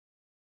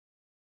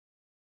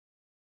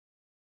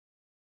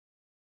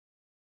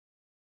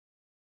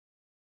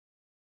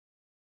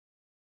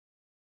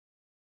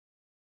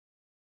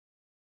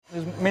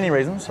There's many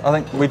reasons. I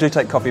think we do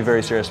take coffee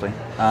very seriously.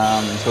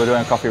 So we're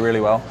doing coffee really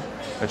well,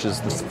 which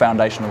is the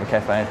foundation of the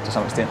cafe to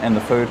some extent, and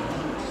the food.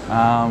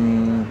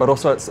 But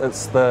also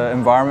it's the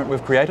environment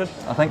we've created,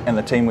 I think, and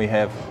the team we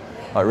have,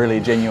 like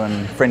really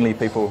genuine, friendly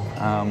people.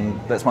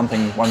 That's one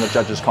thing one of the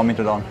judges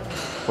commented on,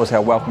 was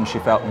how welcome she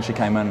felt when she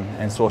came in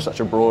and saw such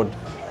a broad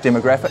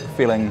demographic,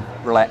 feeling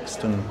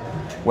relaxed and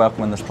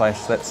welcome in this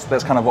place.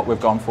 That's kind of what we've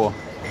gone for.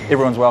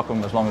 Everyone's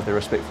welcome as long as they're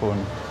respectful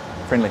and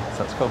friendly,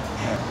 so it's cool.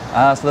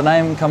 Yeah. So the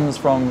name comes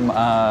from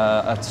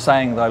a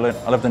saying that I learned.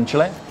 I lived in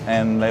Chile,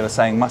 and they were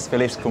saying "más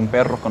feliz que un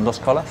perro con dos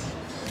colas,"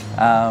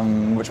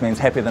 which means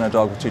happier than a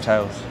dog with two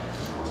tails.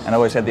 And I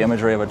always had the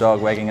imagery of a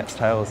dog wagging its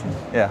tails, and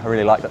yeah, I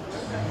really liked it.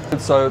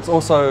 So it's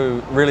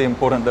also really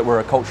important that we're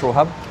a cultural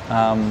hub.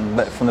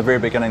 That from the very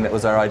beginning, that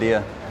was our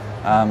idea.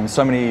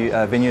 So many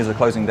venues are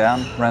closing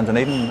down around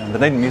Dunedin, and the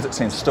Dunedin music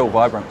scene is still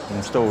vibrant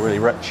and still really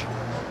rich.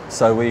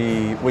 So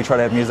we try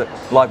to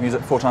have live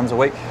music 4 times a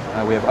week.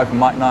 We have open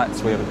mic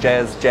nights, we have a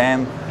jazz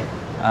jam,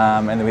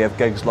 and then we have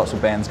gigs, lots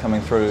of bands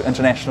coming through,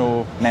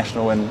 international,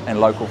 national and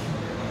local.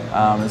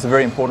 It's a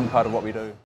very important part of what we do.